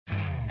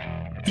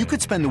You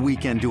could spend the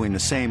weekend doing the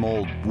same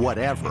old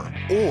whatever,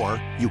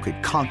 or you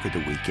could conquer the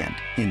weekend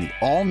in the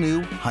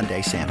all-new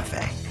Hyundai Santa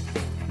Fe.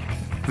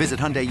 Visit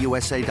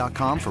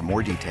HyundaiUSA.com for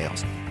more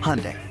details.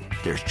 Hyundai,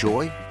 there's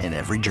joy in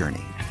every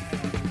journey.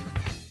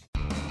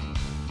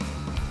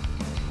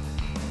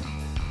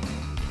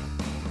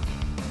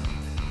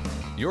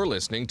 You're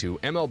listening to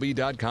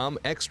MLB.com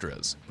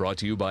Extras, brought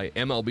to you by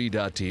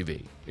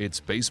MLB.tv.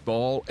 It's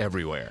baseball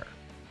everywhere.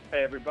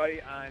 Hey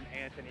everybody, I'm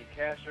Anthony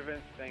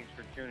Castrovince. Thanks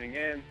for tuning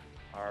in.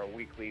 Our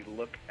weekly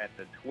look at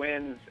the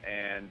Twins,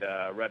 and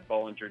Rhett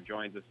Bollinger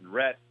joins us. And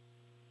Rhett,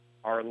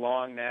 our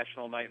long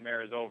national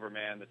nightmare is over,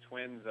 man. The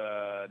Twins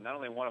not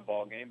only won a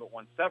ball game, but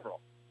won several.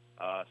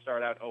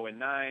 Started out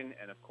 0-9,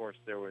 and of course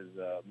there was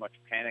much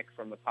panic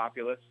from the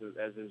populace,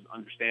 as is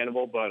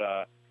understandable, but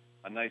a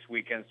nice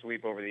weekend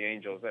sweep over the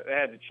Angels. That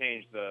had to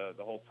change the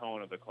whole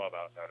tone of the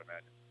clubhouse, I would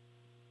imagine.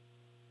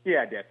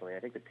 Yeah, definitely.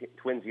 I think the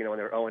Twins, when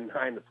they were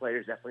 0-9, the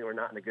players definitely were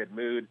not in a good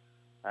mood.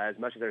 As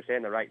much as they're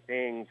saying the right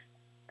things,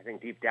 I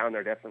think deep down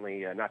they're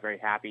definitely not very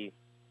happy.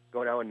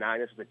 Going 0-9,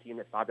 this was a team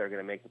that thought they were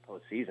going to make the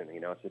postseason.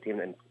 It's a team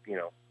that,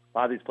 a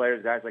lot of these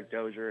players, guys like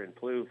Dozier and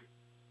Plouffe,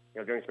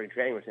 during spring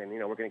training were saying,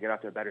 we're going to get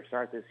off to a better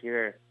start this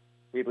year.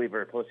 We believe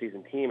we're a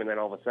postseason team. And then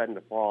all of a sudden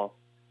to fall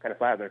kind of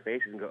flat on their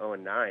faces and go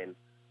 0-9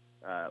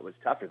 was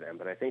tough for them.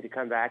 But I think to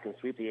come back and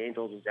sweep the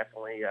Angels was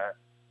definitely a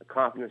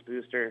confidence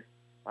booster.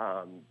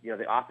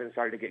 The offense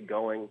started to get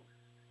going.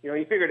 You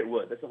figured it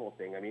would. That's the whole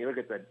thing. I mean, you look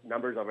at the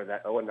numbers over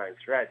that 0-9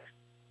 stretch.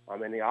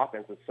 And the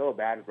offense was so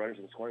bad with runners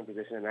in scoring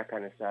position and that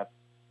kind of stuff.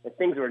 And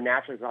things were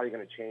naturally probably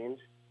going to change.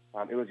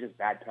 It was just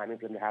bad timing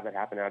for them to have it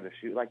happen out of the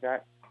chute like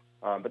that.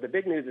 But the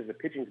big news is the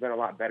pitching's been a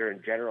lot better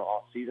in general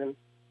all season.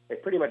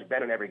 They've pretty much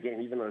been in every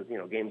game, even those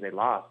games they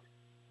lost.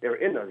 They were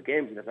in those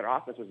games, and if their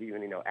offense was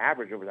even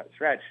average over that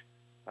stretch,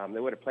 they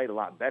would have played a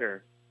lot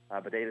better.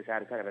 But they just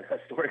had kind of a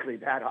historically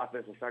bad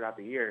offense to start out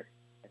the year.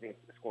 I think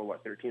scoring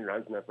 13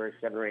 runs in the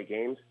first 7 or 8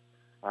 games.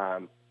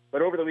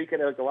 But over the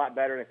weekend, it was a lot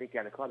better, and I think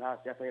the clubhouse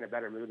definitely in a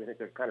better mood. I think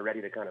they're kind of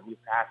ready to kind of move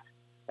past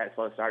that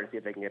slow start and see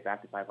if they can get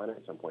back to 500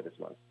 at some point this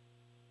month.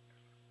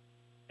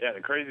 Yeah,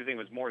 the crazy thing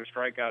was more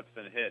strikeouts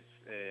than hits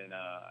in,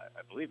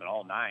 I believe, in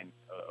all 9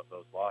 of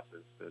those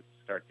losses to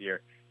start the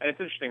year. And it's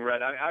interesting,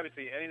 Red.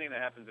 Obviously, anything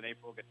that happens in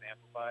April gets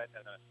amplified,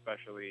 and then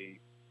especially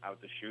out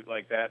the chute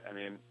like that. I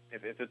mean,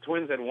 if the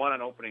Twins had won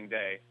on opening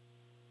day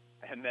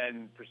and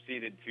then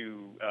proceeded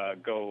to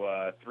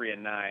go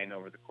 3-9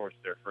 over the course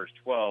of their first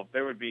 12,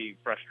 there would be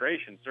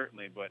frustration,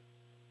 certainly, but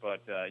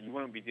you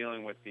wouldn't be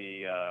dealing with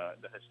the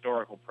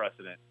historical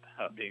precedent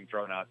being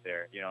thrown out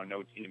there.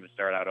 No team has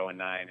started out 0-9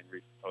 in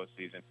recent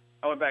postseason.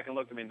 I went back and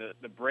looked. I mean,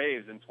 the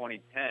Braves in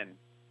 2010,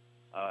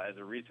 as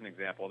a recent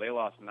example, they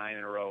lost 9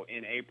 in a row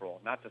in April.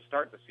 Not to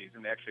start the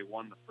season, they actually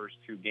won the first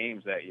 2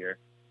 games that year,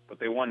 but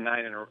they lost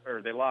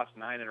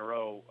 9 in a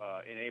row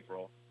in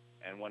April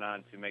and went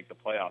on to make the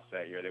playoffs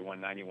that year. They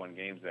won 91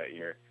 games that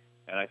year,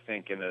 and I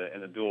think in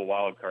the dual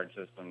wild card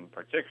system,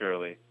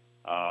 particularly,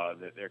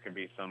 that there can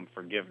be some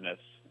forgiveness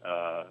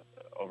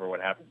over what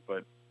happened.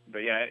 But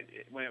yeah,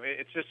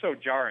 it's just so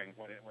jarring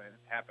when it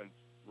happens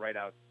right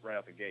out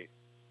the gate.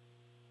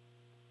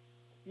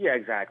 Yeah,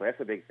 exactly. That's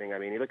the big thing. I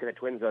mean, you look at the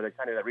Twins, though, they're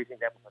kind of the recent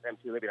example for them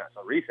too. Maybe not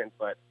so recent,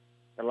 but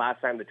the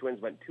last time the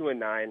Twins went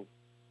 2-9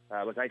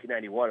 was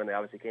 1991, and they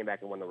obviously came back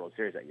and won the World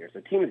Series that year.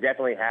 So teams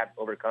definitely have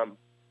overcome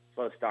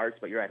slow starts,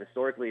 but you're right.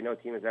 Historically, no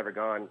team has ever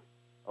gone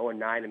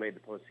 0-9 and made the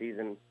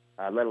postseason,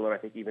 let alone I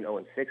think even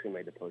 0-6 and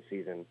made the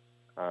postseason.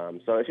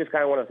 So it's just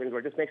kind of one of those things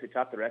where it just makes it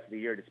tough the rest of the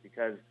year, just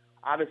because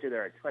obviously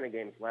there are a ton of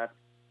games left,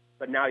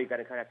 but now you've got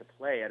to kind of have to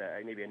play at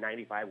maybe a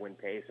 95 win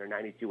pace or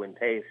 92 win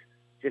pace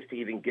just to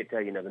even get to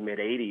the mid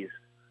 80s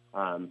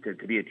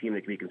to be a team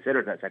that can be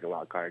considered that second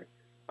wild card.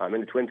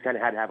 And the Twins kind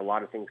of had to have a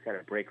lot of things kind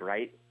of break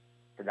right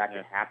for that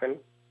to happen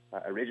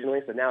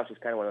originally. So now it's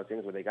just kind of one of those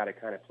things where they got to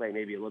kind of play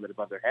maybe a little bit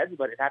above their heads.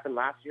 But it happened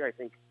last year. I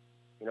think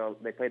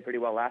they played pretty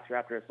well last year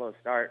after a slow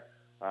start.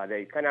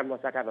 They kind of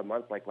must have to have a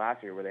month like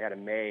last year where they had a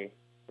May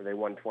where they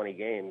won 20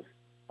 games,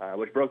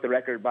 which broke the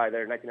record by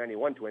their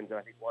 1991 Twins, and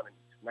I think won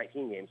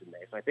 19 games in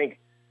May. So I think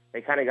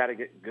they kind of got to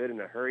get good in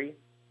a hurry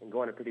and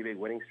go on a pretty big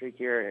winning streak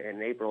here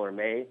in April or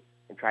May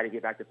and try to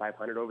get back to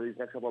 500 over these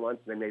next couple of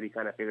months and then maybe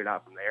kind of figure it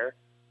out from there.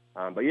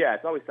 But, yeah,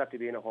 it's always tough to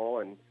be in a hole,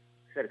 and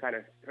said it kind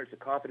of hurts the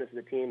confidence of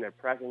the team. They're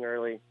pressing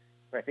early.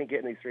 But I think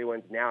getting these 3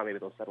 wins now, maybe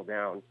they'll settle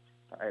down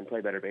and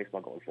play better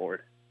baseball going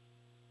forward.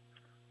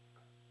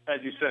 As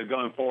you said,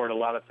 going forward, a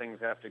lot of things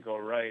have to go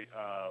right.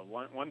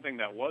 One thing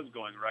that was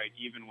going right,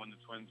 even when the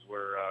Twins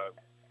were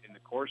in the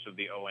course of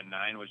the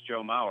 0-9, was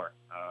Joe Mauer.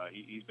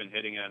 He's been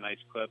hitting at a nice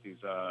clip.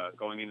 He's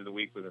going into the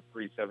week with a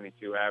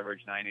 372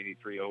 average,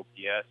 983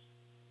 OPS.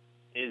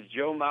 Is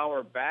Joe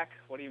Mauer back?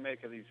 What do you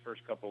make of these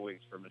first couple of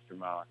weeks for Mr.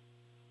 Mauer?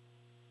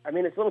 I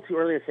mean, it's a little too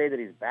early to say that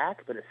he's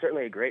back, but it's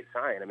certainly a great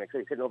sign. I mean,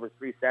 he's hitting over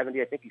 370.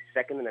 I think he's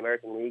second in the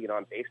American League in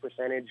on-base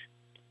percentage,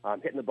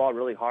 hitting the ball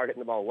really hard, hitting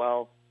the ball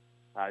well,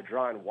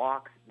 drawing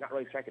walks, not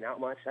really striking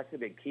out much. That's the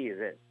big key, is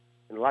it?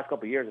 In the last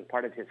couple of years, as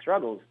part of his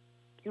struggles,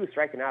 he was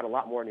striking out a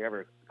lot more than you're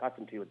ever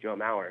accustomed to with Joe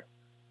Mauer.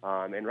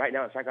 And right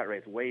now, the strikeout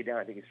rate's way down.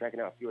 I think he's striking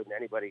out fewer than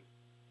anybody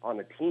on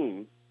the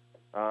team.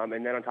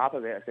 And then on top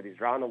of it, I said he's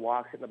drawing the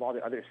walks, hitting the ball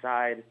the other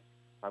side,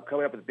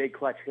 coming up with big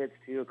clutch hits,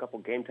 too, a couple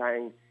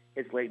game-tying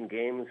hits late in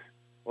games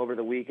over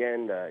the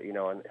weekend,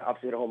 and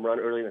obviously hit a home run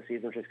early in the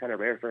season, which is kind of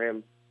rare for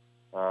him.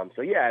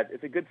 So, yeah,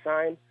 it's a good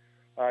sign.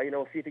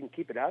 We'll see if he can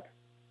keep it up.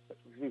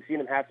 We've seen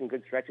him have some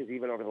good stretches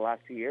even over the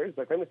last 2 years,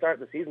 but for him to start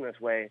the season this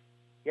way,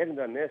 he hasn't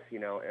done this,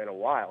 in a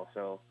while.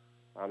 So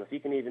if he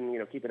can even,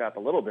 keep it up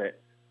a little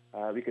bit,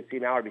 we could see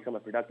Mauer become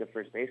a productive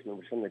first baseman,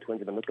 which some of the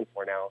Twins have been looking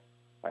for now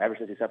ever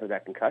since he suffered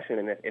that concussion.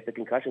 And if the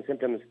concussion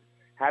symptoms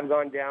have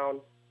gone down,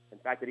 in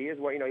fact that he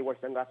wore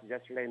sunglasses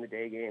yesterday in the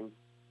day game.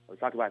 We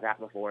talked about that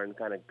before and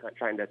kind of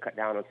trying to cut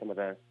down on some of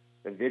the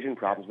vision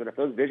problems. But if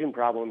those vision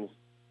problems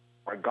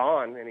are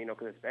gone, and,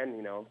 because it's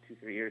been, 2-3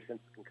 years since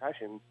the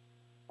concussion,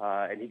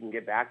 and he can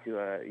get back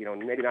to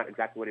maybe not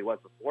exactly what he was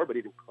before, but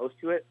even close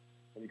to it,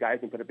 and these guys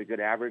can put up a good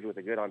average with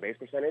a good on-base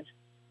percentage,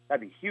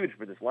 that'd be huge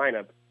for this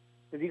lineup.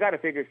 Because you got to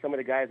figure some of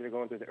the guys that are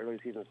going through the early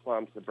season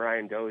slumps, the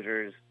Brian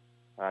Doziers,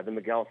 the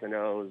Miguel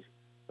Sano's,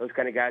 those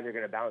kind of guys are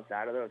going to bounce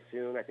out of those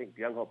soon. I think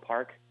Byung-Ho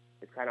Park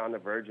is kind of on the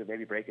verge of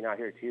maybe breaking out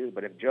here too.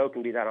 But if Joe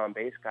can be that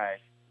on-base guy,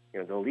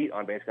 the elite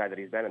on-base guy that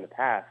he's been in the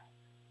past,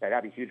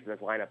 that'd be huge for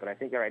this lineup. And I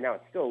think that right now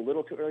it's still a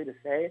little too early to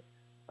say,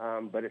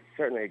 but it's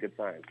certainly a good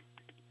sign.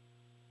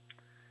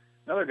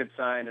 Another good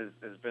sign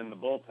has been the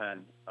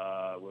bullpen,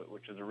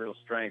 which is a real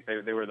strength.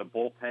 They were the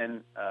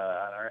bullpen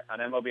on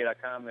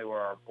MLB.com. They were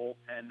our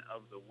bullpen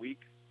of the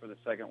week for the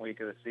second week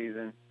of the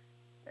season,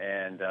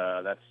 and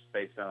that's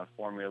based on a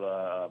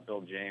formula.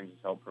 Bill James has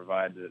helped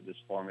provide this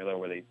formula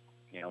where they,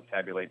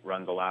 tabulate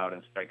runs allowed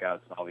and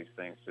strikeouts and all these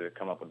things to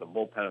come up with the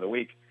bullpen of the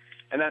week.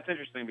 And that's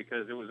interesting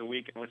because it was a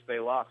week in which they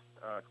lost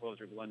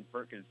closer Glenn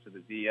Perkins to the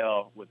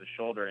DL with a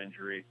shoulder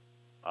injury,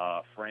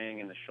 fraying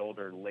in the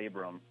shoulder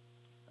labrum.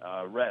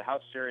 Rhett, how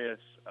serious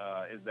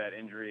is that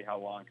injury? How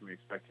long can we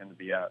expect him to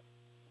be out?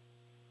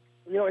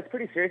 It's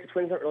pretty serious. The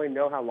Twins don't really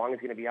know how long he's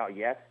going to be out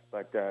yet,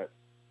 but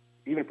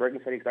even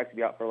Perkins said he expects to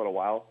be out for a little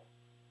while.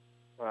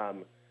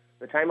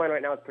 The timeline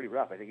right now is pretty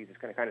rough. I think he's just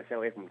going to kind of stay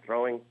away from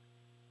throwing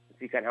and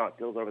see kind of how it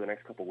feels over the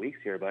next couple of weeks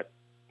here, but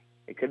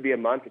it could be a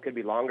month, it could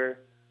be longer.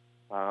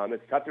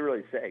 It's tough to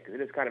really say because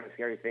it is kind of a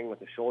scary thing with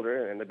the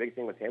shoulder, and the big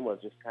thing with him was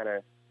just kind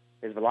of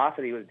his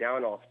velocity was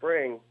down all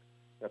spring,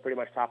 pretty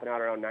much topping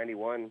out around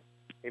 91,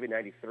 maybe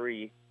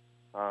 93,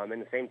 and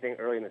the same thing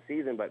early in the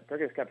season. But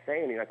Perkins kept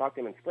saying, I talked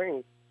to him in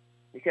spring,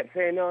 he kept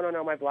saying,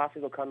 no, my velocity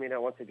will come,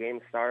 once the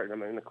games start and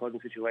I'm in the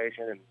closing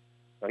situation.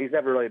 And he's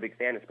never really a big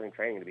fan of spring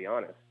training, to be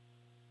honest.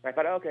 And I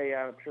thought, okay,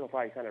 yeah, I'm sure he'll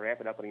probably kind of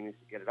ramp it up when he needs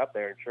to get it up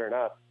there. And sure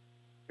enough,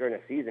 during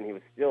the season, he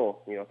was still,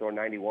 throwing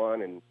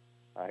 91, and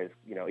his,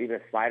 even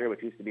his slider,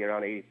 which used to be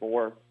around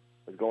 84,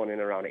 was going in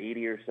around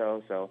 80 or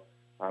so. So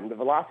the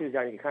velocity was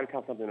down. You could kind of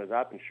tell something was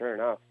up, and sure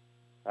enough,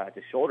 it's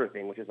a shoulder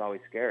thing, which is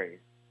always scary.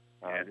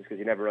 Just because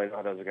you never really know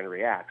how those are going to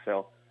react.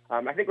 So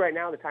I think right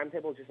now the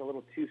timetable is just a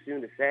little too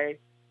soon to say.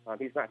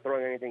 He's not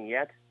throwing anything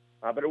yet.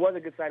 But it was a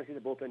good sign to see the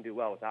bullpen do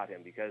well without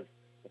him because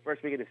the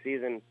first week of the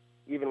season,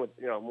 even with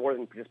more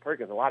than just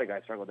Perkins, a lot of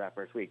guys struggled that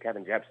first week.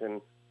 Kevin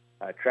Jepson,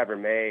 Trevor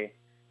May,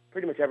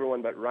 pretty much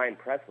everyone but Ryan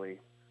Presley.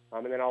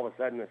 And then all of a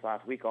sudden this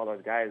last week, all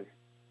those guys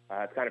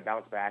have kind of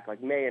bounced back.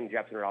 Like May and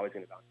Jepson are always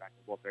going to bounce back.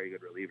 They're both very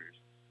good relievers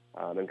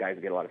and guys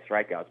who get a lot of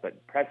strikeouts.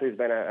 But Presley's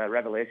been a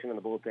revelation in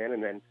the bullpen,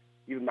 and then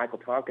even Michael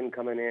Tonkin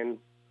coming in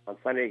on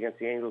Sunday against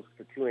the Angels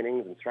for 2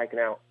 innings and striking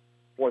out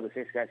 4 of the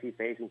 6 guys he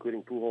faced,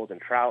 including Pujols and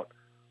Trout,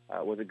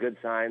 was a good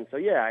sign. So,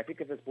 yeah, I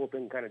think if this bullpen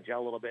can kind of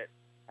gel a little bit,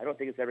 I don't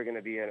think it's ever going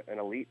to be an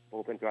elite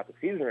bullpen throughout the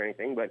season or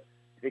anything, but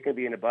if it can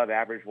be an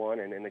above-average one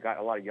and they got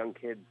a lot of young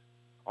kids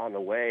on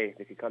the way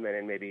that could come in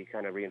and maybe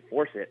kind of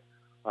reinforce it,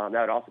 that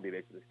would also be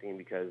big for this team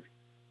because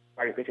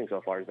starting pitching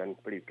so far has been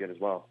pretty good as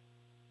well.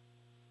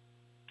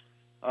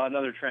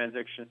 Another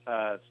transaction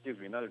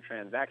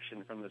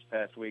from this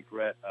past week,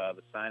 Rhett,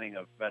 the signing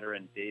of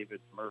veteran David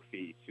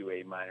Murphy to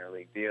a minor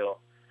league deal.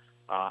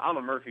 I'm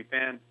a Murphy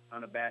fan,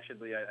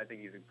 unabashedly. I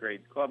think he's a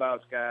great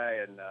clubhouse guy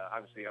and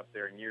obviously up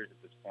there in years at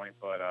this point,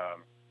 but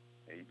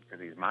because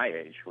he's my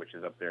age, which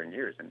is up there in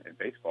years, in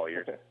baseball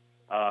years.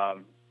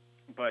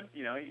 But,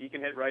 he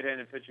can hit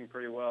right-handed pitching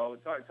pretty well.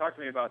 Talk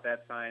to me about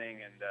that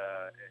signing and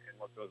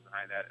what goes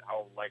behind that.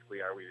 How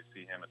likely are we to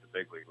see him at the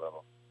big league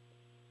level?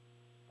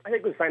 I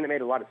think it was a sign that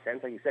made a lot of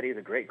sense. Like you said, he's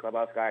a great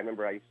clubhouse guy. I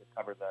remember I used to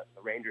cover the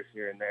Rangers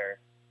here and there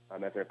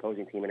as an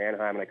opposing team in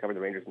Anaheim, and I covered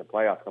the Rangers in the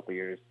playoffs a couple of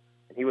years.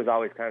 And he was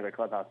always kind of their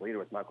clubhouse leader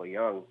with Michael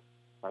Young,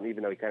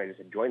 even though he kind of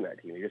just joined that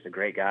team. He's just a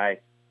great guy.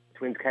 The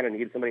Twins kind of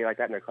need somebody like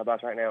that in their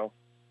clubhouse right now,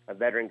 a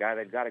veteran guy.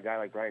 They've got a guy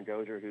like Brian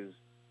Dozier who's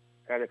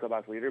kind of their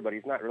clubhouse leader, but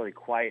he's not really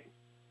quite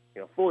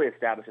fully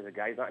established as a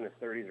guy. He's not in his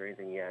 30s or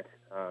anything yet,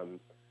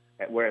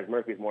 whereas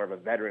Murphy's more of a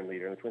veteran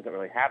leader, and the Twins don't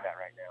really have that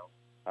right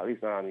now, at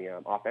least not on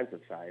the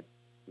offensive side.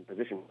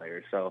 Position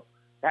players. So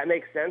that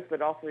makes sense,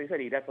 but also he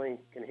said he definitely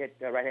can hit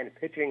right-handed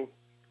pitching.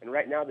 And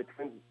right now the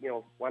Twins,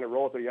 want to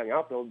roll with their young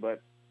outfield,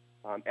 but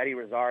Eddie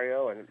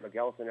Rosario and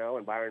Miguel Sano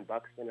and Byron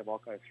Buxton have all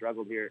kind of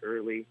struggled here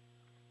early,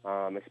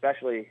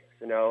 especially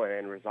Sano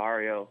and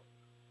Rosario.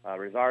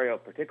 Rosario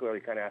particularly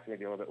kind of has to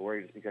maybe a little bit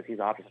worried just because he's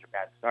off to such a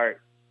bad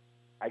start.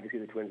 I could see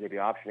the Twins maybe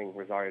optioning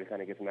Rosario to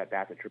kind of get some at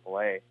bats at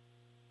AAA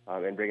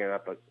and bringing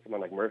up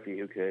someone like Murphy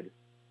who could,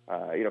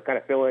 kind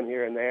of fill in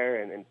here and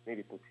there and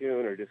maybe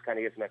platoon or just kind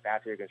of get some at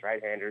bats here against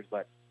right-handers.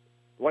 But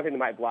the one thing that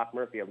might block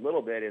Murphy a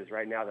little bit is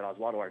right now that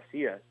Oswaldo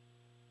Arcia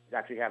is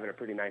actually having a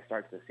pretty nice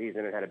start to the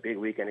season and had a big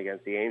weekend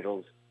against the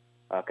Angels,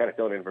 kind of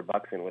filling in for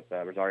Buxton with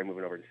Rosario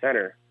moving over to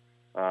center.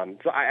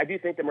 So I do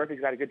think that Murphy's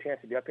got a good chance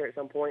to be up here at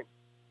some point.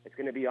 It's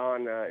going to be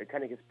on, it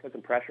kind of gets put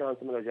some pressure on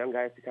some of those young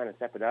guys to kind of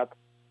step it up.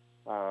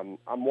 I'm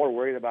more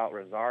worried about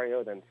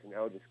Rosario than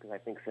Sano just because I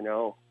think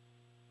Sano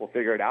will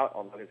figure it out,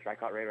 although his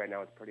strikeout rate right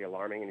now is pretty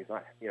alarming and he's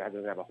not,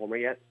 doesn't have a homer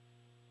yet.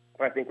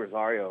 But I think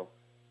Rosario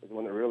is the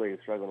one that really is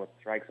struggling with the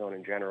strike zone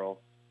in general.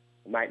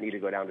 He might need to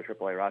go down to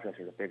AAA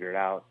Rochester to figure it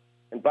out.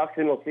 And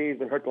Buxton, we'll see, he's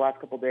been hurt the last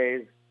couple of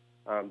days,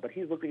 but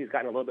he's looked like he's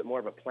gotten a little bit more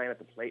of a plan at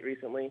the plate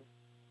recently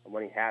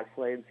when he has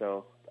played.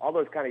 So all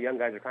those kind of young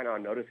guys are kind of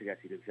on notice, I guess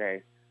you could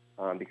say,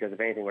 because if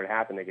anything were to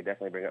happen, they could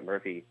definitely bring up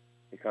Murphy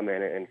to come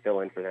in and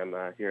fill in for them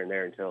here and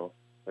there until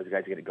those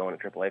guys get it going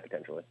at AAA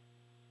potentially.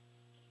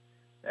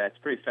 Yeah, it's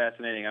a pretty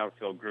fascinating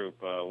outfield group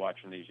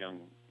watching these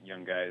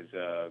young guys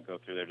go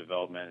through their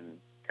development. And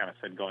kind of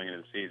said going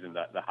into the season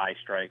that the high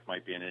strike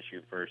might be an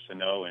issue for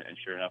Sano, and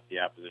sure enough, the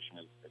opposition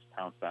has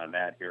pounced on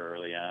that here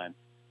early on.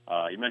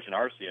 You mentioned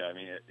Arcia. I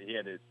mean, he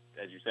had,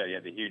 as you said, he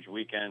had the huge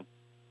weekend,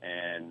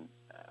 and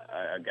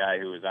a guy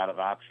who was out of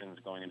options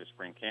going into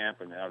spring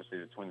camp, and obviously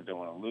the Twins don't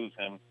want to lose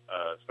him,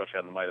 especially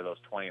on the might of those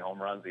 20 home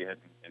runs he had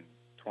in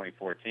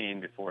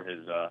 2014 before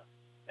his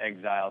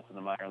exile to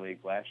the minor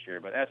league last year.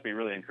 But it has to be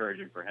really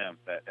encouraging for him,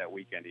 that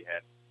weekend he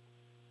had.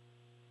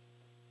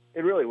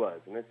 It really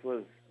was, and this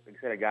was, like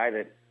I said, a guy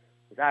that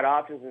was out of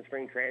options in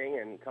spring training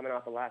and coming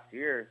off of last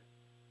year.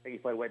 I think he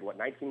played,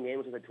 19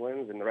 games with the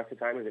Twins, and the rest of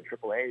the time he was at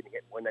AAA and he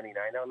hit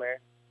 199 down there.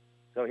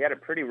 So he had a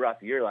pretty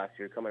rough year last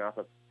year, coming off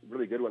a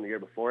really good one the year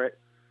before it.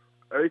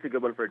 Or at least a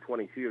good one for a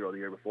 22-year-old the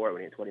year before it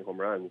when he had 20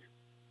 home runs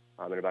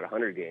in about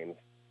 100 games.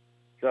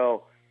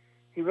 So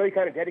he really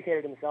kind of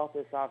dedicated himself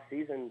this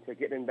offseason to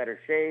getting in better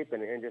shape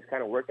and just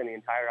kind of working the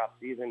entire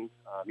offseason.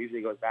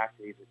 Usually goes back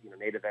to he's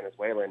native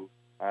Venezuelan,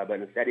 but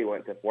instead he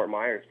went to Fort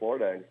Myers,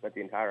 Florida, and spent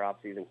the entire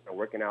offseason kind of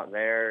working out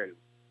there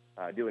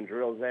and doing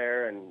drills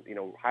there and,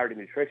 hired a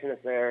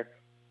nutritionist there,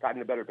 got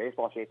into better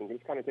baseball shape, and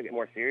just kind of took it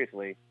more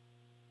seriously.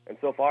 And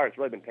so far, it's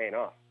really been paying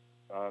off.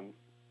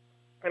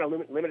 Kind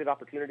of limited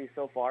opportunities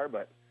so far,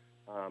 but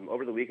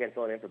over the weekend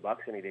filling in for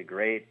Buxton, he did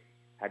great.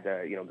 Had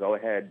the go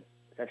ahead,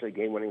 essentially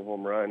game-winning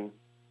home run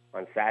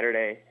on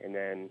Saturday, and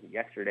then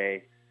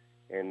yesterday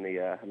in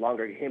the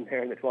longer game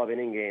there in the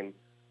 12-inning game,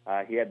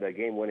 he had the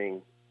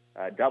game-winning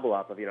double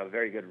up of a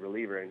very good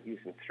reliever in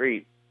Houston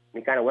Street.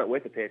 And he kind of went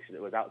with the pitch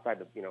that was outside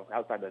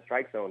the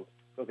strike zone,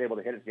 so was able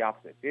to hit it to the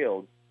opposite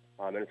field,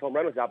 and his home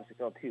run was the opposite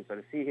field too. So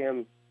to see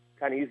him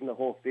kind of using the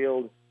whole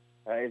field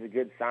is a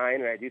good sign,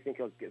 and I do think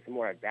he'll get some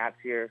more at-bats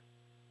here,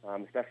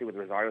 especially with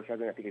Rosario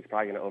struggling. I think he's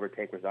probably going to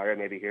overtake Rosario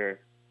maybe here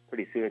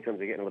pretty soon in terms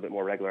of getting a little bit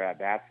more regular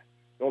at-bats.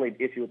 The only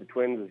issue with the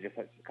Twins is just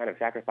kind of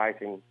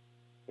sacrificing,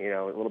 a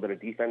little bit of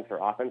defense for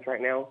offense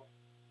right now.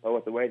 But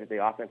with the way that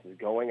the offense is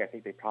going, I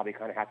think they probably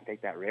kind of have to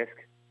take that risk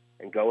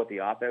and go with the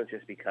offense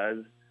just because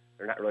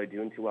they're not really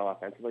doing too well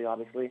offensively,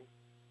 obviously.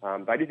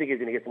 But I do think he's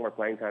going to get some more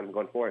playing time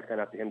going forward. It's kind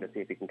of up to him to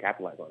see if he can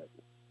capitalize on it.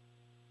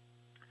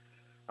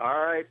 All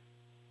right.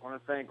 I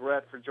want to thank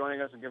Rhett for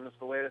joining us and giving us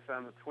the latest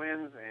on the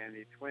Twins. And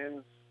the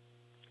Twins,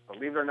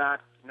 believe it or not,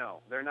 no,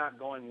 they're not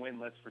going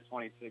winless for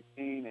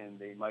 2016, and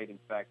they might, in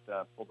fact,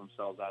 pull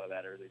themselves out of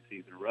that early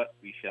season rut.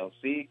 We shall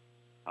see.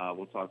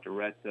 We'll talk to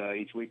Rhett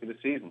each week of the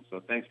season.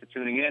 So thanks for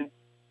tuning in.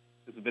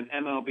 This has been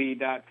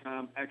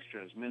MLB.com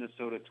Extras,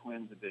 Minnesota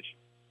Twins edition.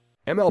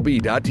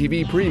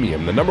 MLB.tv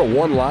Premium, the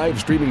 #1 live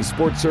streaming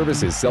sports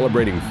service, is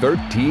celebrating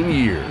 13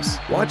 years.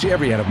 Watch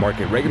every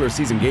out-of-market regular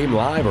season game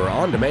live or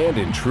on demand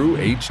in true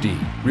HD.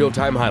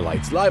 Real-time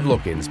highlights, live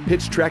look-ins,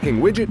 pitch tracking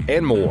widget,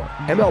 and more.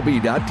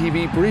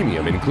 MLB.tv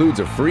Premium includes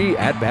a free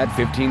At-Bat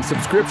 15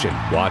 subscription.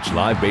 Watch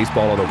live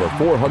baseball on over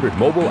 400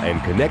 mobile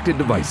and connected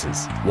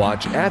devices.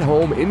 Watch at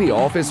home, in the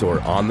office, or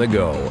on the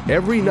go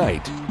every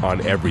night on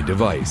every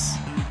device.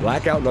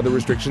 Blackout and other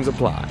restrictions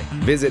apply.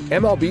 Visit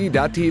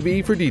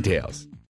MLB.tv for details.